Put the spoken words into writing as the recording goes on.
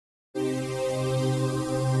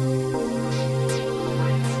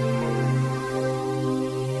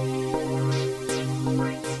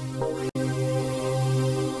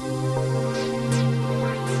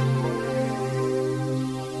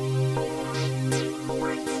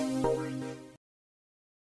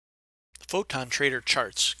PhotonTrader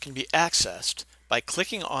charts can be accessed by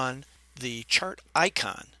clicking on the chart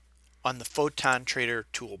icon on the PhotonTrader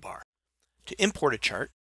toolbar. To import a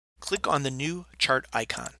chart, click on the new chart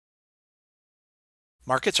icon.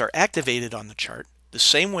 Markets are activated on the chart the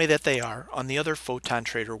same way that they are on the other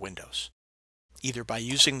PhotonTrader windows, either by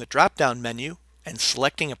using the drop-down menu and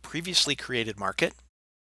selecting a previously created market,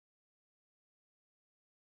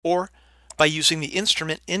 or by using the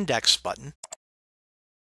Instrument Index button,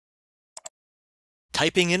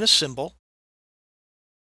 typing in a symbol,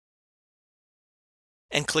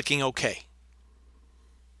 and clicking OK.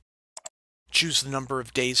 Choose the number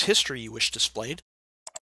of days history you wish displayed,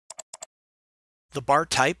 the bar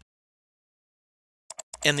type,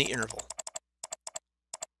 and the interval.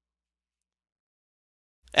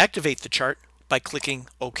 Activate the chart by clicking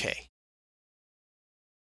OK.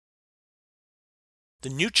 The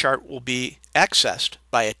new chart will be accessed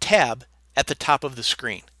by a tab at the top of the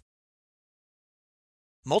screen.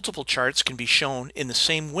 Multiple charts can be shown in the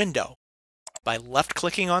same window by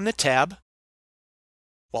left-clicking on the tab.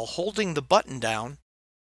 While holding the button down,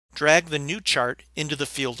 drag the new chart into the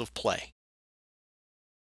field of play.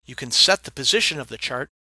 You can set the position of the chart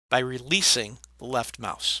by releasing the left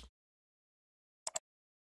mouse.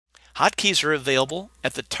 Hotkeys are available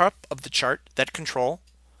at the top of the chart that control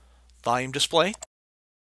volume display,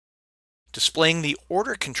 displaying the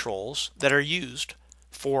order controls that are used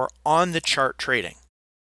for on-the-chart trading.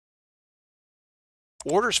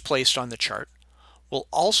 Orders placed on the chart will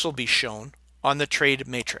also be shown on the trade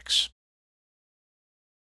matrix.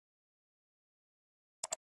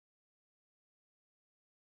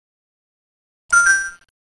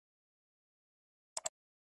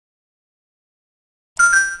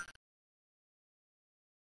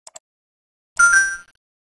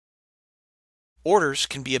 Orders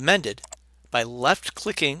can be amended by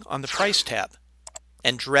left-clicking on the Price tab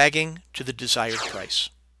and dragging to the desired price.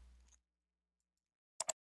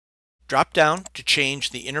 Drop down to change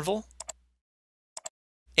the interval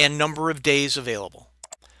and number of days available.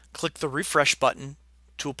 Click the refresh button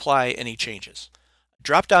to apply any changes. A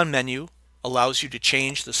drop-down menu allows you to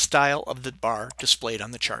change the style of the bar displayed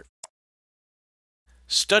on the chart.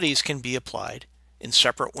 Studies can be applied in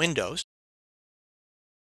separate windows.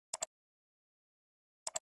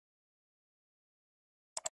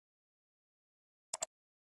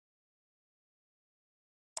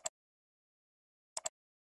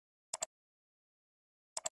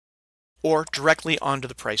 Or directly onto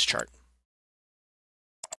the price chart.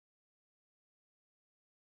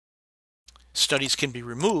 Studies can be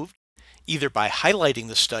removed either by highlighting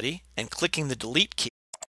the study and clicking the delete key,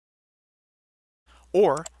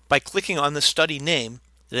 or by clicking on the study name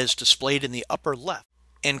that is displayed in the upper left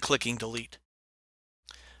and clicking delete.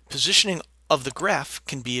 Positioning of the graph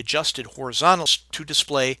can be adjusted horizontally to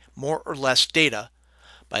display more or less data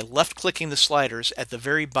by left-clicking the sliders at the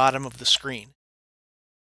very bottom of the screen,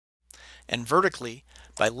 and vertically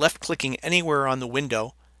by left-clicking anywhere on the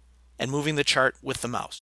window and moving the chart with the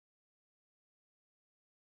mouse.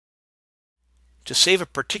 To save a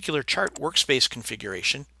particular chart workspace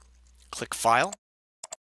configuration, click File,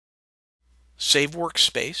 Save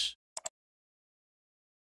Workspace,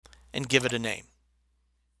 and give it a name.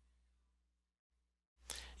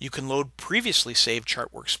 You can load previously saved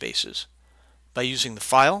chart workspaces by using the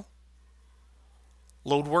File,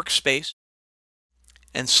 Load Workspace,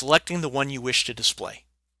 and selecting the one you wish to display.